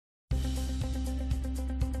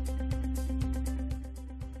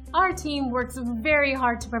Our team works very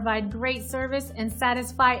hard to provide great service and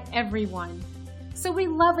satisfy everyone. So we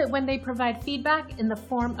love it when they provide feedback in the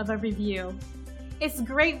form of a review. It's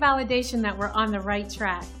great validation that we're on the right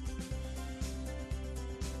track.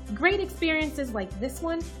 Great experiences like this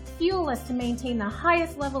one fuel us to maintain the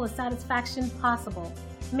highest level of satisfaction possible.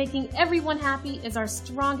 Making everyone happy is our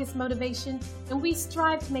strongest motivation, and we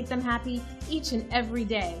strive to make them happy each and every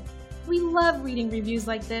day. We love reading reviews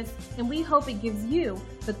like this, and we hope it gives you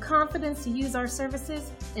the confidence to use our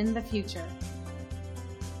services in the future.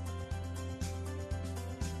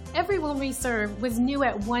 Everyone we serve was new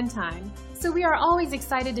at one time, so we are always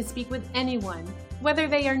excited to speak with anyone, whether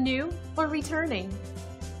they are new or returning.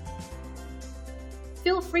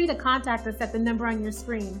 Feel free to contact us at the number on your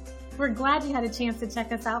screen. We're glad you had a chance to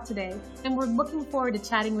check us out today, and we're looking forward to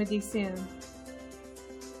chatting with you soon.